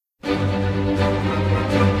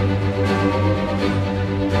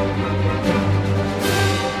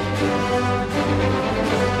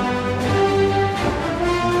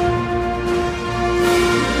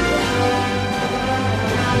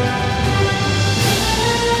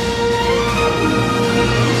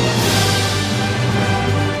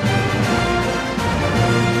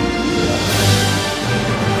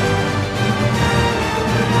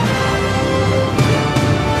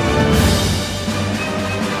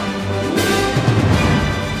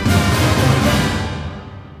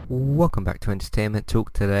welcome back to Entertainment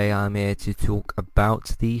Talk. Today I'm here to talk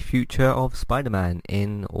about the future of Spider-Man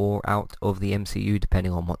in or out of the MCU,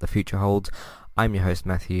 depending on what the future holds. I'm your host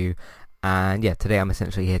Matthew, and today I'm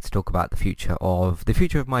essentially here to talk about the future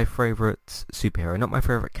of my favourite superhero. Not my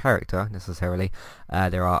favourite character necessarily.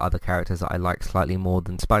 There are other characters that I like slightly more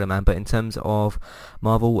than Spider-Man, but in terms of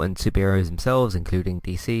Marvel and superheroes themselves, including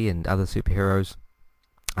DC and other superheroes,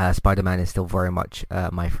 Spider-Man is still very much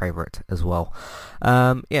my favourite as well.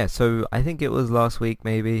 So I think it was last week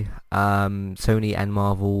maybe, Sony and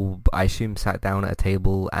Marvel, I assume, sat down at a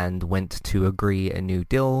table and went to agree a new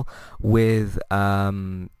deal with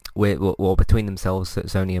between themselves,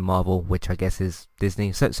 Sony and Marvel, which I guess is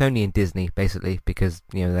Disney. So Sony and Disney, basically, because,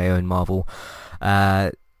 they own Marvel.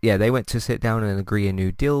 They went to sit down and agree a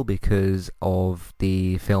new deal because of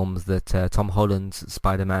the films that Tom Holland's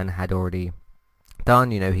Spider-Man had already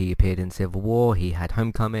done. He appeared in Civil War, he had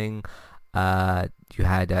Homecoming, you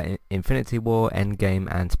had Infinity War, Endgame,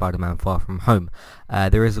 and Spider-Man Far From Home.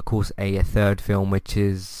 There is, of course, a third film, which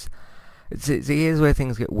is... here's where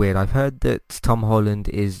things get weird. I've heard that Tom Holland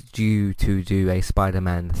is due to do a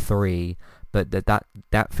Spider-Man 3, but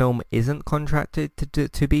that film isn't contracted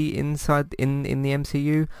to be inside in the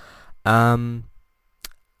MCU.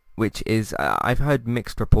 Which is, I've heard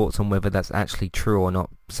mixed reports on whether that's actually true or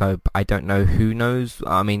not, so I don't know. Who knows?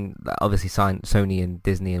 I mean, obviously Sony and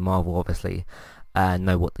Disney and Marvel obviously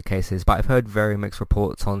know what the case is, but I've heard very mixed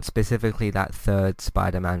reports on specifically that third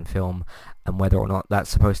Spider-Man film and whether or not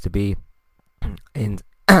that's supposed to be inside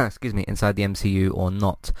the MCU or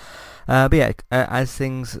not. As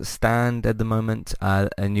things stand at the moment,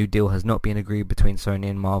 a new deal has not been agreed between Sony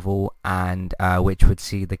and Marvel, and which would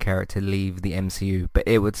see the character leave the MCU, but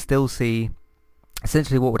it would still see...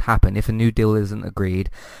 Essentially what would happen if a new deal isn't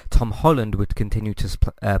agreed, Tom Holland would continue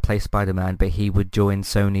to play Spider-Man, but he would join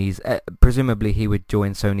Sony's... presumably he would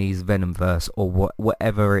join Sony's Venomverse, or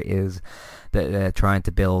whatever it is that they're trying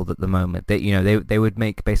to build at the moment. They would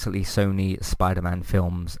make basically Sony Spider-Man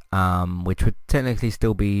films, which would technically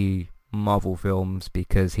still be Marvel films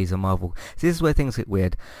because he's a Marvel... So this is where things get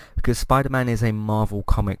weird, because Spider-Man is a Marvel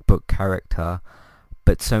comic book character,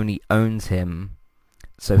 but Sony owns him,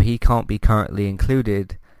 so he can't be currently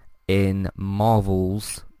included in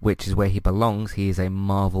Marvel's, which is where he belongs. He is a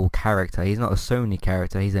Marvel character. He's not a Sony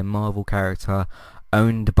character. He's a Marvel character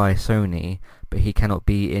owned by Sony, but he cannot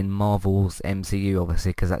be in Marvel's MCU,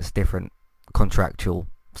 obviously, because that's different contractual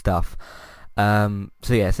stuff.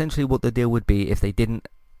 Essentially what the deal would be if they didn't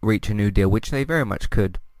reach a new deal, which they very much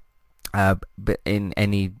could, but in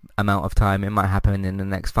any amount of time. It might happen in the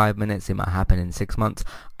next 5 minutes, it might happen in 6 months.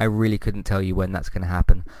 I really couldn't tell you when that's going to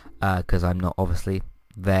happen, because I'm not obviously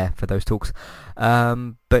there for those talks.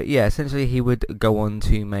 Essentially he would go on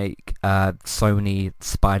to make Sony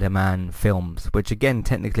Spider-Man films, which again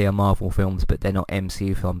technically are Marvel films, but they're not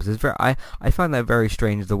MCU films. I find that very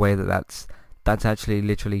strange, the way that's actually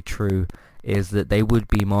literally true, is that they would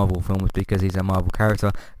be Marvel films because he's a Marvel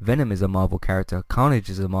character. Venom is a Marvel character, Carnage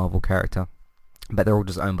is a Marvel character, but they're all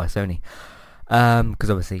just owned by Sony. Because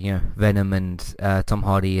obviously, Venom and Tom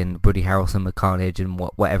Hardy and Woody Harrelson with Carnage and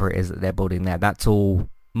whatever it is that they're building there, that's all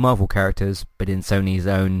Marvel characters, but in Sony's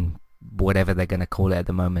own, whatever they're going to call it at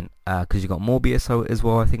the moment. Because you've got Morbius as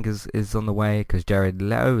well, I think is on the way, because Jared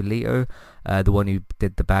Leto, the one who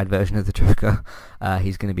did the bad version of the Joker,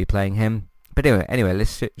 he's going to be playing him. But anyway,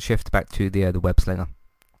 let's shift back to the web slinger,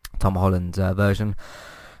 Tom Holland's version.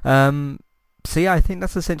 I think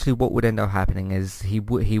that's essentially what would end up happening, is he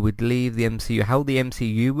would leave the MCU. How the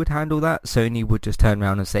MCU would handle that, Sony would just turn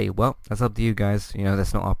around and say, well, that's up to you guys,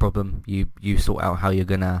 that's not our problem. You sort out how you're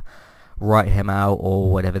going to write him out,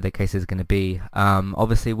 or whatever the case is going to be.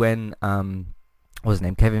 Obviously when... what's his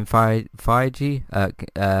name? Kevin Feige?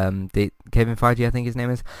 Kevin Feige, I think his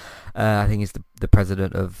name is. I think he's the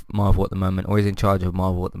president of Marvel at the moment, or he's in charge of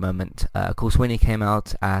Marvel at the moment. Of course, when he came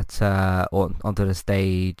out onto the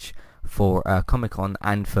stage for Comic-Con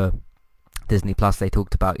and for Disney Plus, they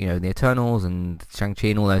talked about, the Eternals and Shang-Chi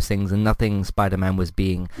and all those things, and nothing Spider-Man was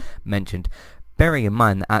being mentioned. Bearing in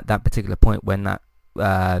mind that at that particular point when that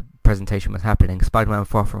presentation was happening, Spider-Man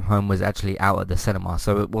Far From Home was actually out at the cinema,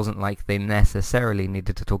 so it wasn't like they necessarily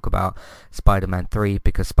needed to talk about Spider-Man 3,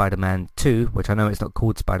 because Spider-Man 2, which I know it's not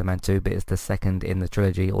called Spider-Man 2, but it's the second in the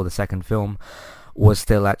trilogy, or the second film, was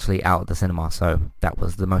still actually out at the cinema, so that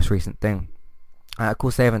was the most recent thing. Of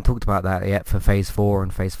course, they haven't talked about that yet for Phase 4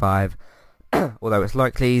 and Phase 5, although it's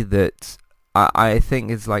likely that, I think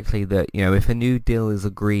it's likely that, if a new deal is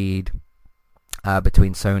agreed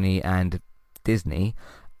between Sony and Disney,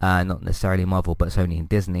 not necessarily Marvel, but Sony and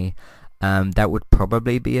Disney, that would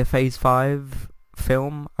probably be a Phase 5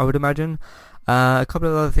 film, I would imagine. A couple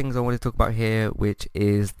of other things I want to talk about here, which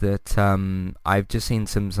is that I've just seen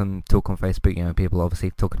some talk on Facebook, people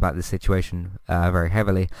obviously talking about this situation very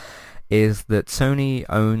heavily, is that Sony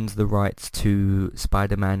owns the rights to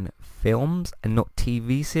Spider-Man films and not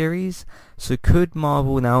TV series. So could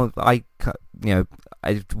Marvel now? I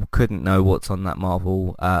couldn't know what's on that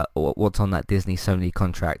Marvel, or what's on that Disney Sony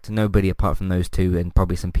contract. Nobody apart from those two and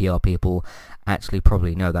probably some PR people actually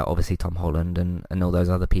probably know that. Obviously Tom Holland and all those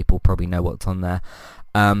other people probably know what's on there.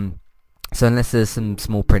 So unless there's some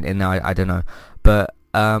small print in there, I don't know. But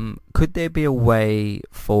could there be a way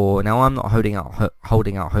for... Now, I'm not holding out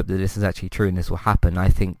hope that this is actually true and this will happen. I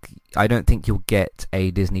don't think you'll get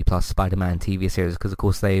a Disney Plus Spider-Man TV series because, of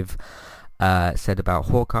course, they've said about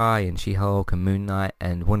Hawkeye and She-Hulk and Moon Knight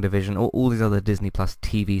and WandaVision, all these other Disney Plus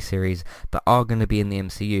TV series that are going to be in the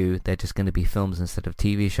MCU. They're just going to be films instead of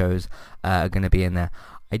TV shows, are going to be in there.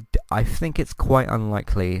 I think it's quite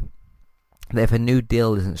unlikely that if a new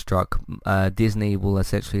deal isn't struck, Disney will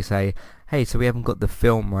essentially say, hey, so we haven't got the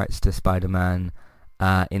film rights to Spider-Man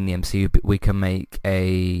in the MCU, but we can make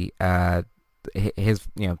his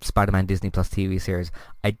Spider-Man Disney Plus TV series.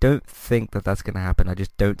 I don't think that that's going to happen. I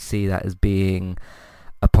just don't see that as being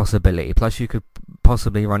a possibility. Plus, you could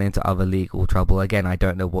possibly run into other legal trouble. Again, I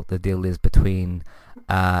don't know what the deal is between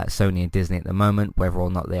Sony and Disney at the moment, whether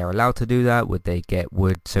or not they are allowed to do that. Would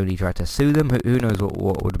Sony try to sue them? Who knows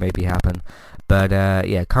what would maybe happen. But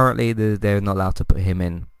currently they're not allowed to put him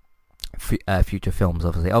in future films.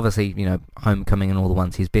 Obviously, Homecoming and all the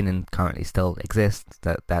ones he's been in currently still exist.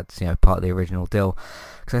 That's part of the original deal.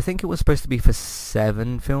 Because I think it was supposed to be for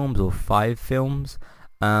 7 films or 5 films,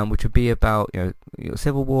 which would be about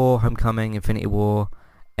Civil War, Homecoming, Infinity War,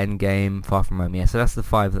 Endgame, Far From Home. Yeah, so that's the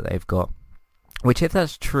 5 that they've got. Which, if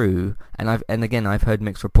that's true, and I've heard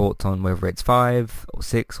mixed reports on whether it's 5 or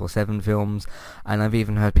 6 or 7 films, and I've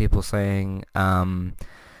even heard people saying, and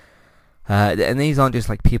these aren't just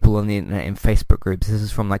like people on the internet in Facebook groups. This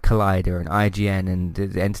is from like Collider and IGN and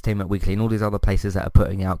Entertainment Weekly and all these other places that are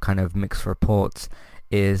putting out kind of mixed reports.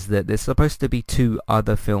 Is that there's supposed to be 2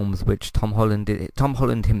 other films which Tom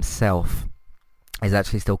Holland himself is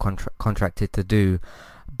actually still contracted to do.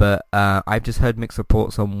 But I've just heard mixed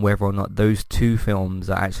reports on whether or not those 2 films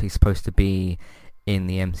are actually supposed to be in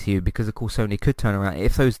the MCU, because of course Sony could turn around,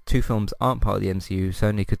 if those 2 films aren't part of the MCU,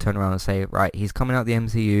 Sony could turn around and say, right, he's coming out of the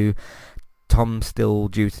MCU, Tom's still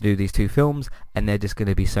due to do these 2 films, and they're just going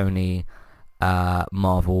to be Sony,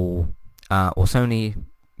 Marvel, or Sony,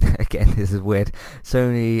 again this is weird,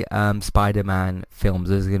 Sony Spider-Man films.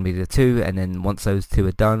 Those are going to be the 2, and then once those 2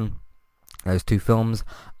 are done, those 2 films,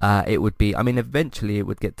 it would be, eventually it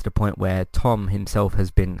would get to the point where Tom himself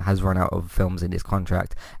has run out of films in his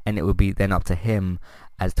contract, and it would be then up to him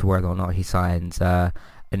as to whether or not he signs a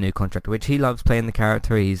new contract, which he loves playing the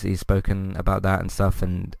character. He's spoken about that and stuff,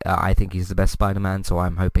 and I think he's the best Spider-Man, so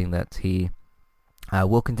I'm hoping that he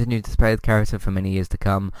will continue to play the character for many years to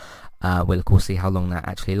come. We'll of course see how long that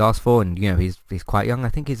actually lasts for, and he's quite young. I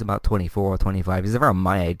think he's about 24 or 25. He's around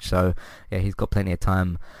my age, so yeah, he's got plenty of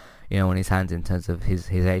time on his hands in terms of his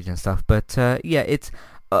age and stuff. But it's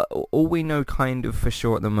all we know kind of for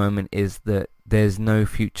sure at the moment is that there's no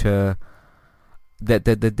future, that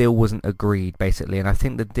the deal wasn't agreed basically, and I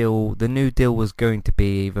think the new deal was going to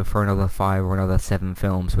be either for another 5 or another 7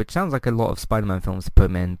 films, which sounds like a lot of Spider-Man films to put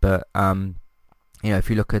him in, but if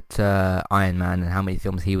you look at Iron Man and how many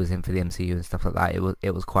films he was in for the MCU and stuff like that,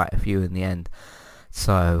 it was quite a few in the end.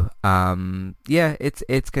 So,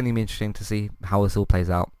 it's going to be interesting to see how this all plays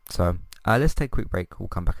out. So, let's take a quick break. We'll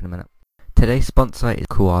come back in a minute. Today's sponsor is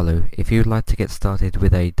Kualu. If you'd like to get started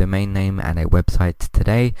with a domain name and a website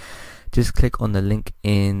today, just click on the link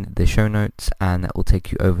in the show notes and that will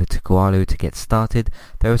take you over to Kualu to get started.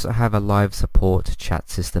 They also have a live support chat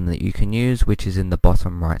system that you can use, which is in the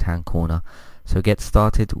bottom right hand corner. So get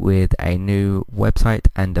started with a new website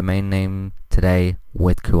and domain name today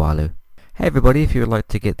with Kualu. Hey everybody, if you would like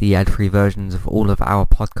to get the ad-free versions of all of our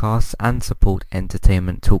podcasts and support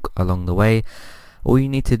Entertainment Talk along the way, all you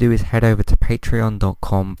need to do is head over to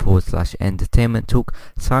patreon.com/entertainment talk.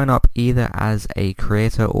 Sign up either as a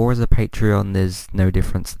creator or as a Patreon. There's no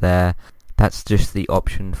difference there. That's just the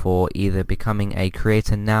option for either becoming a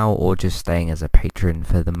creator now or just staying as a patron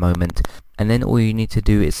for the moment. And then all you need to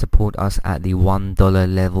do is support us at the $1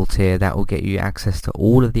 level tier. That will get you access to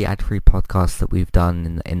all of the ad-free podcasts that we've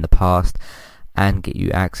done in the past, and get you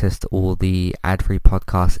access to all the ad-free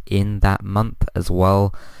podcasts in that month as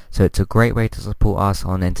well. So it's a great way to support us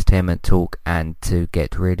on Entertainment Talk and to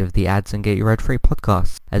get rid of the ads and get your ad-free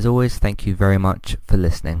podcasts. As always, thank you very much for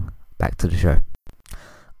listening. Back to the show.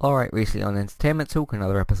 Alright, recently on Entertainment Talk,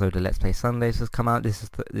 another episode of Let's Play Sundays has come out.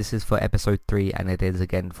 This is for episode 3, and it is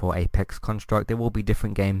again for Apex Construct. There will be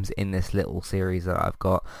different games in this little series that I've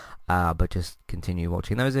got, but just continue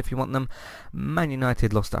watching those if you want them. Man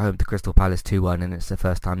United lost at home to Crystal Palace 2-1, and it's the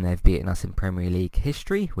first time they've beaten us in Premier League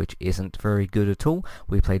history, which isn't very good at all.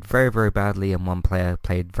 We played very, very badly, and one player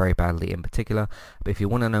played very badly in particular. But if you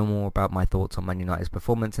want to know more about my thoughts on Man United's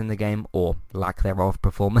performance in the game, or lack thereof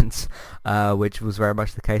performance, which was very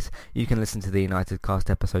much the case, you can listen to the United Cast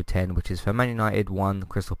episode 10, which is for Man United 1,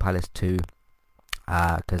 Crystal Palace 2,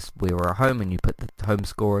 because we were at home and you put the home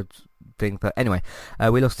score thing. But anyway,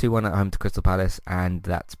 we lost 2-1 at home to Crystal Palace, and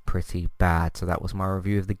that's pretty bad. So that was my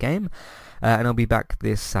review of the game, and I'll be back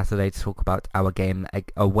this Saturday to talk about our game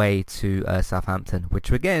away to Southampton,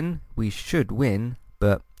 which again we should win,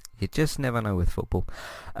 but you just never know with football.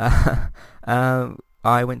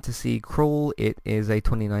 I went to see Crawl. It is a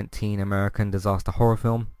 2019 American disaster horror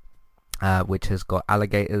film, which has got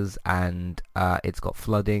alligators, and it's got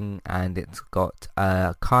flooding, and it's got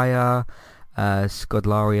Kaya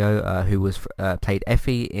Scodelario, who was played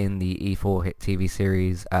Effie in the E4 hit TV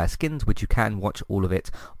series Skins, which you can watch all of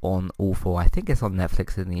it on All 4. I think it's on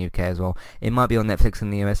Netflix in the UK as well. It might be on Netflix in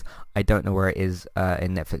the US. I don't know where it is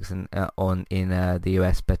in Netflix in the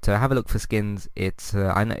US, but have a look for Skins. It's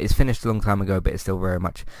I know it's finished a long time ago, but it's still very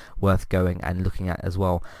much worth going and looking at as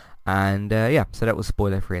well. And yeah, so that was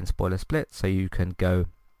spoiler free and spoiler split, so you can go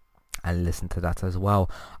and listen to that as well.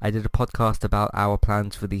 I did a podcast about our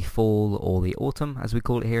plans for the fall, or the autumn as we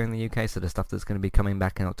call it here in the UK, so the stuff that's going to be coming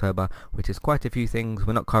back in October, which is quite a few things.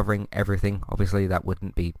 We're not covering everything, obviously that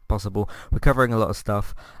wouldn't be possible. We're covering a lot of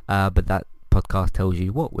stuff, but that podcast tells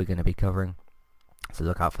you what we're going to be covering, so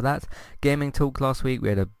look out for that. Gaming talk last week, we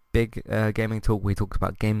had a big gaming talk. We talked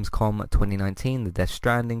about Gamescom 2019, the Death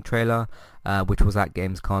Stranding trailer, which was at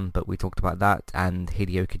Gamescom, but we talked about that and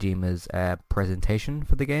Hideo Kojima's presentation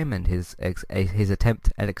for the game and his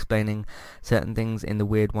attempt at explaining certain things in the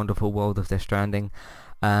weird, wonderful world of Death Stranding.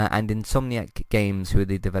 And Insomniac Games, who are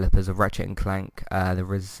the developers of Ratchet and Clank, the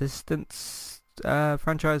Resistance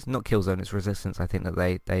franchise, not Killzone, it's Resistance, I think, that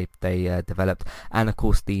they developed, and of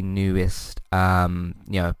course the newest,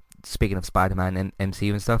 speaking of Spider-Man and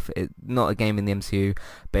MCU and stuff, not a game in the MCU,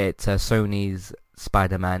 but it's Sony's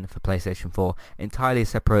Spider-Man for PlayStation 4. Entirely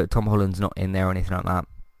separate. Tom Holland's not in there or anything like that.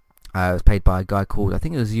 It was played by a guy called, I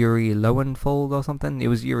think it was Yuri Lowenfold or something. It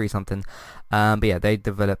was Yuri something. But yeah, they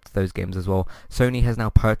developed those games as well. Sony has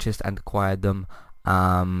now purchased and acquired them.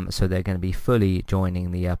 So they're going to be fully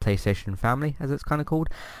joining the PlayStation family, as it's kind of called.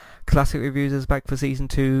 Classic Reviews is back for Season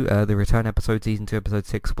 2. The return episode, Season 2, Episode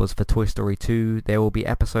 6, was for Toy Story 2. There will be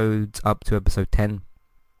episodes up to Episode 10.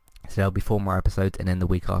 So there'll be 4 more episodes, and then the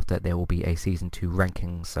week after there will be a Season 2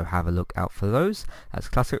 rankings. So have a look out for those. That's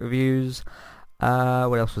Classic Reviews.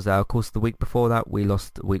 What else was there? Of course, the week before that, we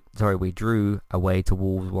drew away to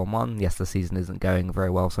Wolves 1-1. Yes, the season isn't going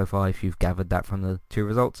very well so far, if you've gathered that from the 2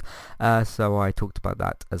 results. So I talked about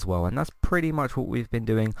that as well. And that's pretty much what we've been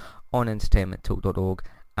doing on entertainmenttalk.org.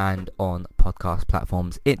 And on podcast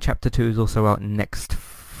platforms. It Chapter 2 is also out next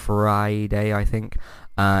Friday, I think.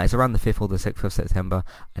 It's around the 5th or the 6th of September,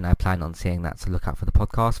 and I plan on seeing that, so look out for the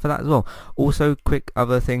podcast for that as well. Also, quick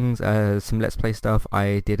other things, some Let's Play stuff.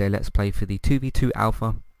 I did a Let's Play for the 2v2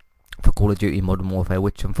 alpha for Call of Duty Modern Warfare,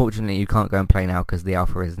 which unfortunately you can't go and play now because the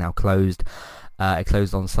alpha is now closed. It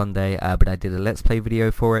closed on Sunday, but I did a Let's Play video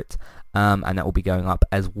for it. And that will be going up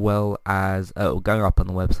as well as going up on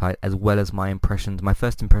the website, as well as my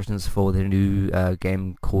first impressions for the new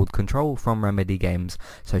game called Control from Remedy Games.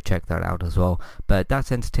 So check that out as well. But that's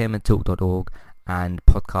entertainmenttalk.org and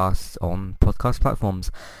podcasts on podcast platforms.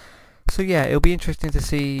 So yeah, it'll be interesting to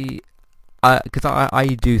see, because I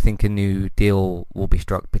do think a new deal will be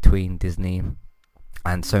struck between Disney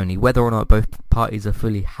and Sony, whether or not both parties are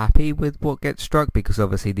fully happy with what gets struck, because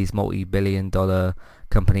obviously these multi-billion-dollar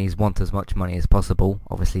companies want as much money as possible.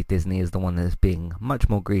 Obviously Disney is the one that's being much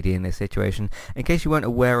more greedy in this situation. In case you weren't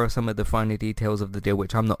aware of some of the finer details of the deal,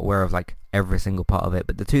 which I'm not aware of like every single part of it,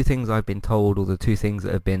 but the 2 things I've been told, or the 2 things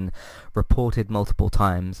that have been reported multiple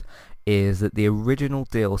times, is that the original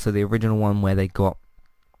deal, so the original one where they got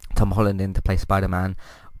Tom Holland in to play Spider-Man,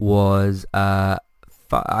 was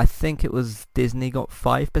I think it was Disney got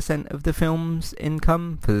 5% of the film's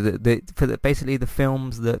income for basically the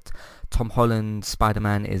films that Tom Holland's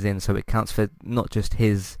Spider-Man is in. So it counts for not just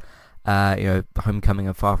his Homecoming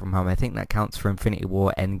and Far From Home. I think that counts for Infinity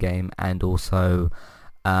War, Endgame, and also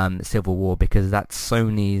Civil War, because that's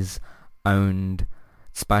Sony's owned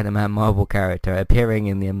Spider-Man Marvel character appearing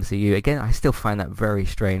in the MCU. Again, I still find that very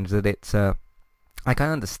strange that it's I can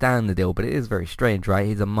understand the deal, but it is very strange, right?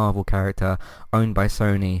 He's a Marvel character owned by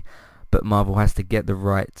Sony, but Marvel has to get the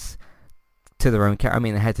rights to their own character. I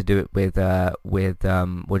mean, they had to do it with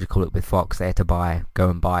what do you call it, with Fox. They had to go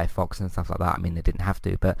and buy Fox and stuff like that. I mean, they didn't have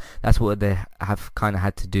to, but that's what they have kind of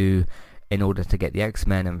had to do in order to get the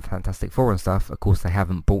X-Men and Fantastic Four and stuff. Of course, they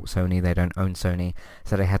haven't bought Sony. They don't own Sony,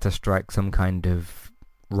 so they had to strike some kind of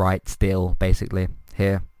rights deal, basically,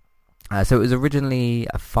 here. So it was originally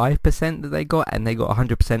a 5% that they got, and they got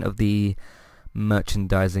 100% of the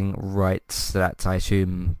merchandising rights. That's, I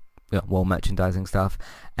assume, well, merchandising stuff.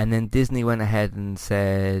 And then Disney went ahead and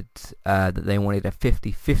said that they wanted a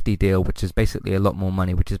 50-50 deal, which is basically a lot more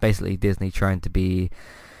money, which is basically Disney trying to be...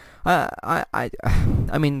 I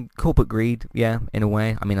mean, corporate greed, yeah, in a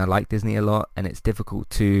way. I mean, I like Disney a lot, and it is difficult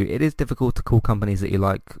to call companies that you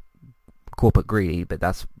like corporate greedy, but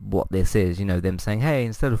that's what this is, them saying, hey,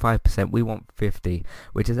 instead of 5%, we want 50,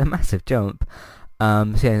 which is a massive jump.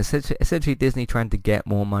 So yeah, essentially Disney trying to get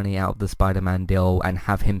more money out of the Spider-Man deal and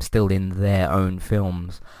have him still in their own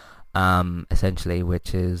films, essentially,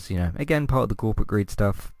 which is, again, part of the corporate greed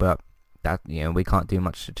stuff, but that, we can't do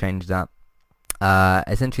much to change that.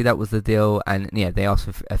 Essentially that was the deal, and yeah, they asked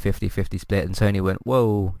for a 50-50 split, and Sony went,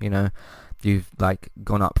 whoa, you've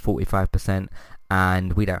gone up 45%,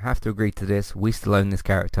 and we don't have to agree to this. We still own this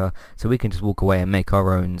character, so we can just walk away and make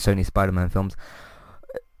our own Sony Spider-Man films.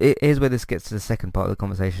 Here's where this gets to the second part of the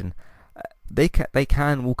conversation. They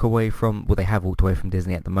can walk away from, well, they have walked away from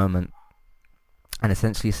Disney at the moment, and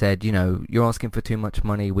essentially said, you're asking for too much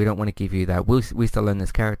money, we don't want to give you that, we still own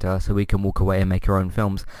this character, so we can walk away and make our own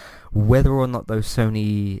films. Whether or not those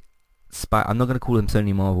Sony... I'm not going to call them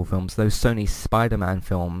Sony Marvel films, those Sony Spider-Man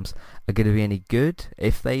films are going to be any good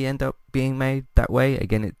if they end up being made that way.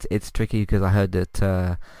 Again, it's tricky because I heard that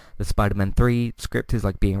the Spider-Man 3 script is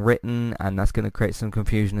being written, and that's going to create some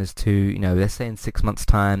confusion as to, let's say in 6 months'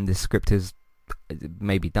 time this script is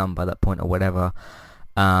maybe done by that point or whatever.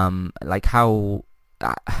 How...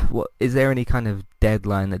 what is there any kind of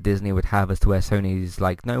deadline that Disney would have as to where Sony's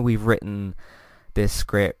no, we've written this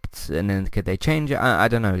script, and then could they change it? I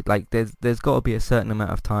don't know. There's got to be a certain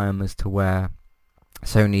amount of time as to where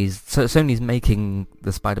Sony's making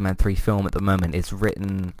the Spider-Man 3 film at the moment. It's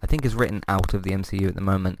written out of the MCU at the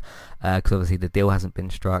moment, because obviously the deal hasn't been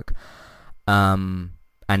struck. And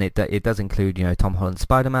it does include Tom Holland's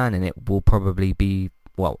Spider-Man, and it will probably be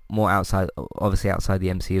more outside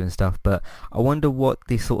the MCU and stuff. But I wonder what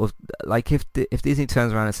the sort of if Disney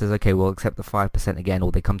turns around and says, okay, we'll accept the 5% again,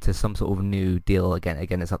 or they come to some sort of new deal again,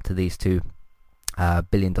 it's up to these two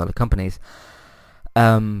billion-dollar companies.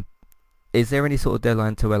 Is there any sort of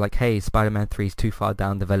deadline to where hey, Spider-Man 3 is too far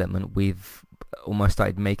down development, we've almost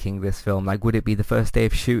started making this film? Would it be the first day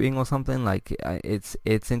of shooting or something? It's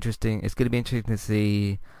interesting. It's going to be interesting to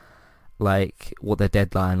see what the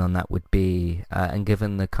deadline on that would be, and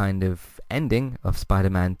given the kind of ending of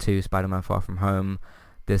Spider-Man 2, Spider-Man Far From Home,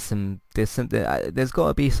 there's got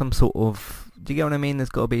to be some sort of, do you get what I mean? There's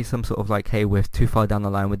got to be some sort of hey, we're too far down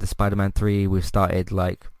the line with the Spider-Man 3, we've started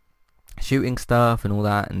shooting stuff and all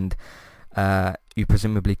that, and you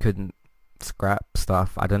presumably couldn't scrap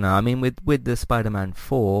stuff. I don't know. I mean, with the Spider-Man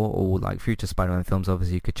 4 or future Spider-Man films,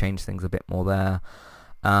 obviously you could change things a bit more there.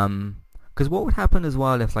 Because what would happen as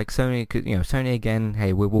well if Sony could, Sony again,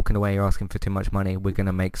 hey, we're walking away, you're asking for too much money, we're going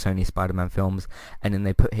to make Sony Spider-Man films, and then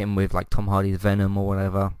they put him with Tom Hardy's Venom or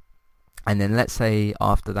whatever, and then let's say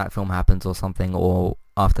after that film happens or something, or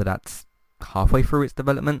after that's halfway through its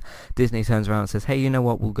development, Disney turns around and says, hey, you know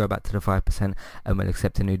what, we'll go back to the 5% and we'll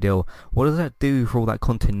accept a new deal. What does that do for all that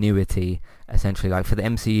continuity, essentially, for the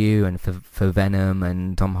MCU and for Venom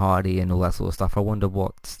and Tom Hardy and all that sort of stuff? I wonder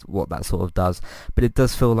what that sort of does. But it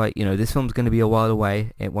does feel this film's going to be a while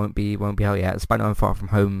away. It won't be out yet. Spider-Man Far From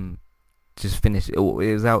Home just finished. It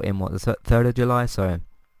was out in the 3rd of July, so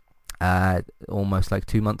almost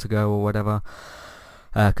 2 months ago or whatever.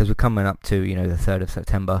 Because we're coming up to, the 3rd of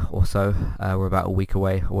September or so. We're about a week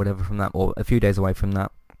away or whatever from that, or a few days away from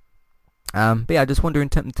that. But yeah, I just wonder in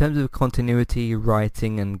terms of continuity,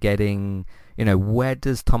 writing, and getting, where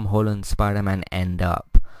does Tom Holland's Spider-Man end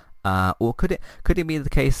up? Or could it be the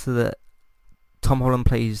case that Tom Holland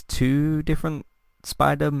plays two different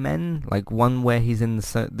Spider-Men? One where he's in the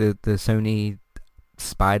Sony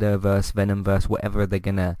Spider-Verse, Venom-verse, whatever they're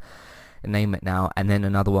going to name it now, and then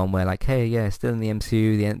another one where hey, yeah, still in the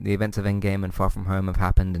MCU, the events of Endgame and Far From Home have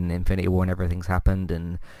happened, and Infinity War and everything's happened,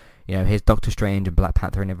 and here's Doctor Strange and Black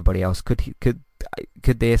Panther and everybody else. Could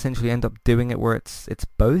they essentially end up doing it where it's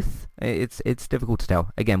both? It's difficult to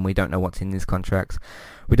tell. Again, we don't know what's in these contracts.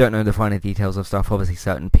 We don't know the finer details of stuff. Obviously,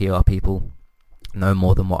 certain PR people know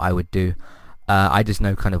more than what I would do. I just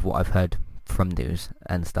know kind of what I've heard from news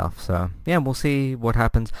and stuff. So yeah, we'll see what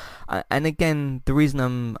happens. And again, the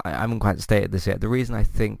reason I haven't quite stated this yet. The reason I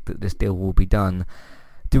think that this deal will be done.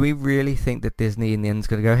 Do we really think that Disney in the end is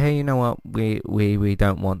going to go, hey, you know what, we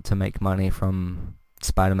don't want to make money from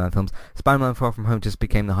Spider-Man films? Spider-Man Far From Home just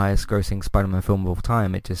became the highest grossing Spider-Man film of all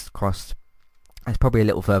time. It just crossed, it's probably a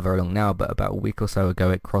little further along now, but about a week or so ago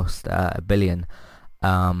it crossed $1 billion.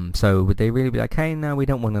 So would they really be like, hey, no, we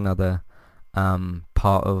don't want another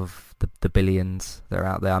part of the billions that are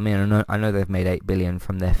out there? I mean, I know they've made $8 billion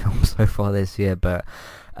from their films so far this year, but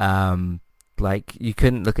like, you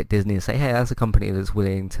couldn't look at Disney and say, hey, that's a company that's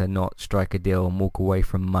willing to not strike a deal and walk away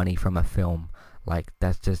from money from a film. Like,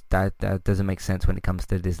 that's just, that doesn't make sense when it comes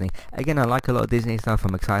to Disney. Again, I like a lot of Disney stuff.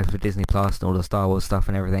 I'm excited for Disney Plus and all the Star Wars stuff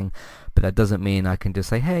and everything, but that doesn't mean I can just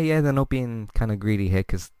say, hey, yeah, they're not being kind of greedy here,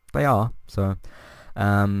 because they are. So,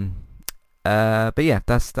 but yeah,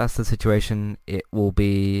 that's the situation. It will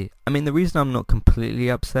be, I mean, the reason I'm not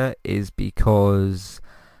completely upset is because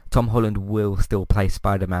Tom Holland will still play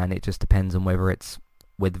Spider-Man. It just depends on whether it's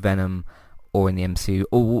with Venom or in the MCU,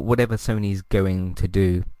 or whatever Sony's going to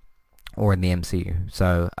do, or in the MCU.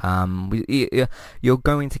 So you're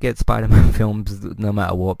going to get Spider-Man films no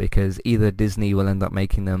matter what, because either Disney will end up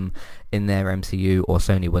making them in their MCU, or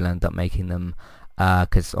Sony will end up making them,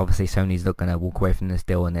 because obviously Sony's not going to walk away from this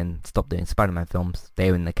deal and then stop doing Spider-Man films.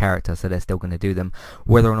 They're in the character, so they're still going to do them.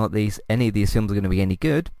 Whether or not any of these films are going to be any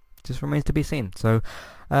good just remains to be seen. So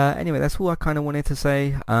anyway, that's all I kind of wanted to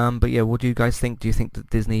say. But yeah, what do you guys think? Do you think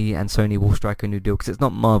that Disney and Sony will strike a new deal? Because it's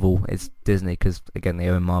not Marvel, it's Disney, because again, they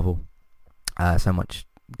own Marvel. So much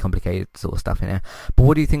complicated sort of stuff in there. But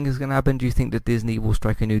what do you think is going to happen? Do you think that Disney will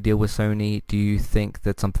strike a new deal with Sony? Do you think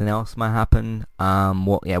that something else might happen?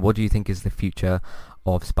 What do you think is the future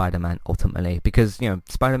of Spider-Man ultimately? Because, you know,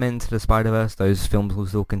 Spider-Man Into the Spider-Verse, those films will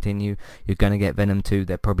still continue. You're going to get Venom 2.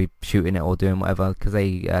 They're probably shooting it or doing whatever, because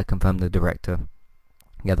they confirmed the director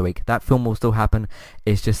the other week. That film will still happen.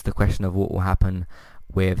 It's just the question of what will happen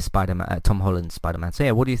with Spider-Man, Tom Holland's Spider-Man. So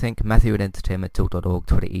yeah, what do you think? Matthew at entertainmenttalk.org,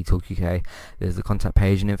 Twitter eTalkUK. There's the contact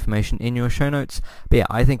page and information in your show notes. But yeah,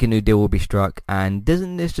 I think a new deal will be struck. And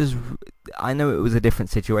doesn't this just, I know it was a different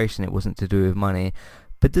situation, it wasn't to do with money,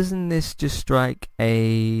 but doesn't this just strike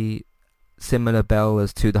a similar bell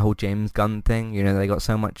as to the whole James Gunn thing? You know, they got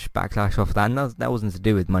so much backlash off that, and that wasn't to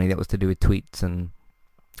do with money, that was to do with tweets and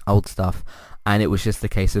old stuff. And it was just the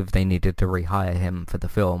case of they needed to rehire him for the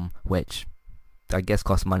film, which I guess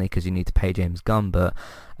cost money because you need to pay James Gunn, but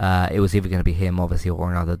it was either going to be him, obviously,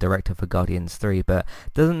 or another director for Guardians 3. But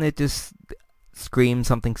doesn't it just scream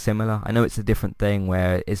something similar? I know it's a different thing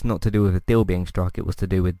where it's not to do with a deal being struck, it was to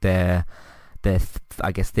do with their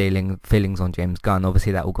I guess feelings on James Gunn.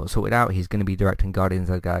 Obviously that all got sorted out. He's going to be directing Guardians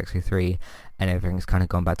of the Galaxy 3 and everything's kind of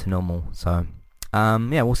gone back to normal. So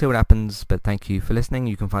yeah, we'll see what happens, but thank you for listening.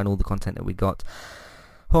 You can find all the content that we got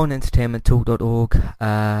on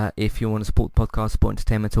entertainmenttalk.org. If you want to support the podcast, support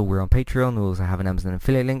Entertainment Talk, we're on Patreon. We also have an Amazon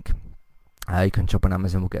affiliate link. You can shop on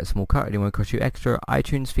Amazon, we'll get a small cut. It won't cost you extra.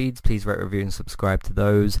 iTunes feeds, please rate, review and subscribe to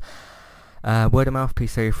those. Word of mouth,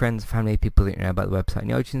 please tell your friends, family, people that you know about the website and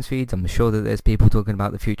the iTunes feeds. I'm sure that there's people talking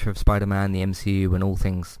about the future of Spider-Man, the MCU and all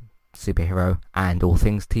things superhero and all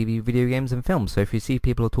things TV, video games and films. So if you see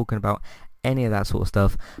people are talking about any of that sort of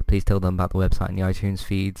stuff, please tell them about the website and the iTunes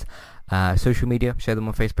feeds. Social media, share them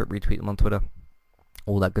on Facebook, retweet them on Twitter,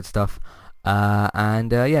 all that good stuff.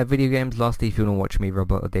 And yeah, video games. Lastly, if you want to watch me,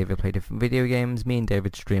 Robert or David play different video games, me and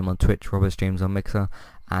David stream on Twitch, Robert streams on Mixer,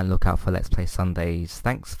 and look out for Let's Play Sundays.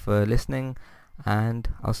 Thanks for listening, and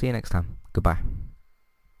I'll see you next time. Goodbye.